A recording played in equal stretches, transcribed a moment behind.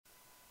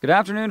Good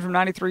afternoon from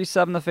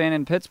 93.7 The Fan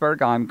in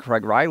Pittsburgh. I'm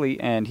Craig Riley,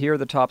 and here are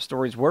the top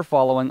stories we're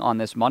following on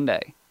this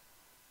Monday.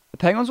 The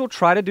Penguins will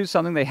try to do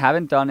something they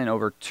haven't done in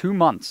over 2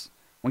 months,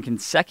 win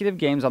consecutive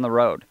games on the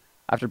road.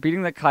 After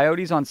beating the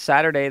Coyotes on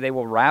Saturday, they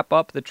will wrap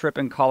up the trip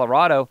in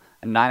Colorado,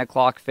 a 9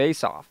 o'clock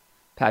face-off.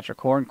 Patrick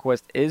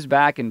Hornquist is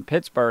back in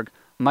Pittsburgh.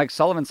 Mike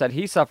Sullivan said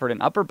he suffered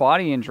an upper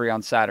body injury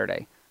on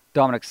Saturday.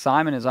 Dominic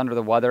Simon is under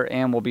the weather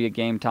and will be a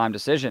game-time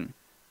decision.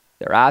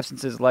 Their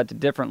absences led to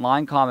different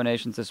line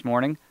combinations this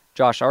morning.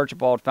 Josh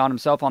Archibald found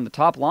himself on the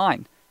top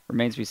line.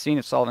 Remains to be seen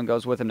if Sullivan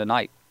goes with him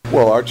tonight.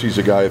 Well, Archie's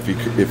a guy, if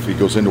he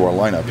goes into our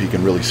lineup, he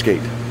can really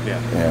skate. Yeah.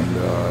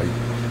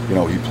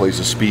 And, he plays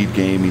a speed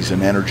game. He's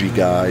an energy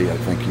guy. I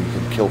think he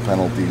can kill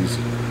penalties.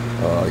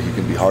 He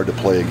can be hard to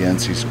play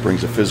against. He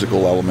brings a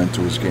physical element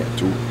to his game,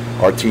 to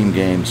our team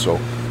game. So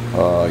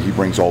he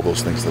brings all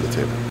those things to the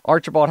table.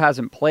 Archibald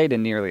hasn't played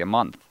in nearly a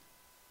month.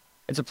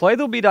 It's a play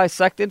that'll be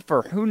dissected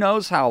for who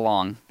knows how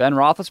long. Ben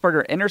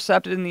Roethlisberger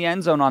intercepted in the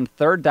end zone on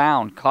third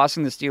down,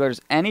 costing the Steelers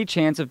any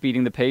chance of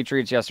beating the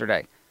Patriots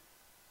yesterday.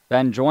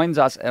 Ben joins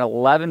us at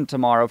 11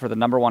 tomorrow for the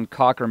number one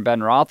Cocker and Ben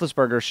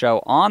Roethlisberger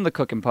show on the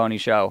Cook and Pony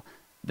Show.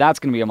 That's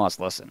going to be a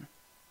must-listen.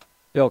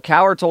 Bill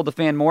Cowher told the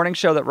Fan Morning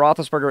Show that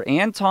Roethlisberger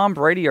and Tom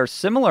Brady are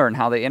similar in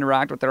how they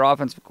interact with their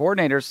offensive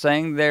coordinators,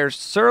 saying they're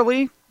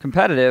surly,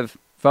 competitive,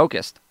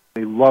 focused.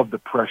 They love the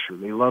pressure.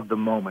 They love the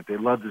moment. They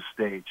love the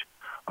stage.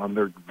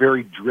 They're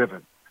very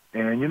driven.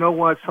 And you know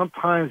what?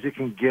 Sometimes it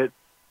can get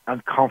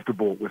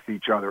uncomfortable with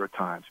each other at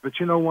times. But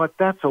you know what?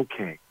 That's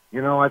okay.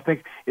 I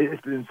think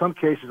in some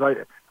cases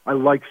I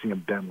like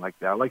seeing Ben like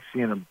that. I like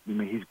seeing him.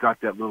 He's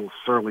got that little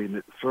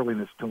surliness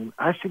to him.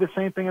 I see the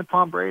same thing in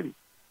Tom Brady.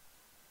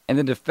 And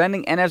the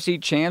defending NFC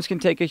champs can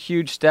take a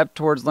huge step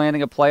towards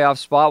landing a playoff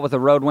spot with a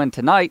road win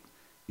tonight.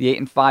 The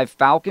 8-5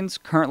 Falcons,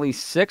 currently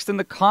 6th in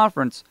the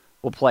conference,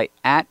 will play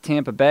at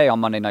Tampa Bay on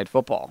Monday Night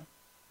Football.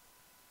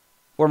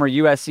 Former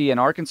USC and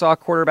Arkansas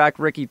quarterback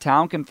Ricky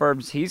Town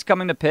confirms he's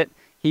coming to Pitt.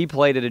 He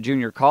played at a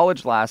junior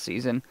college last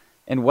season.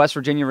 And West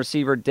Virginia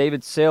receiver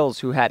David Sills,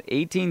 who had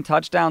 18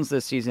 touchdowns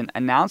this season,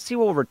 announced he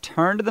will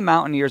return to the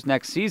Mountaineers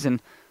next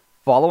season,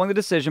 following the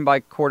decision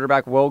by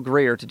quarterback Will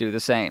Grier to do the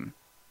same.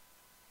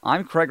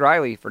 I'm Craig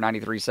Riley for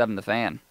 93.7 The Fan.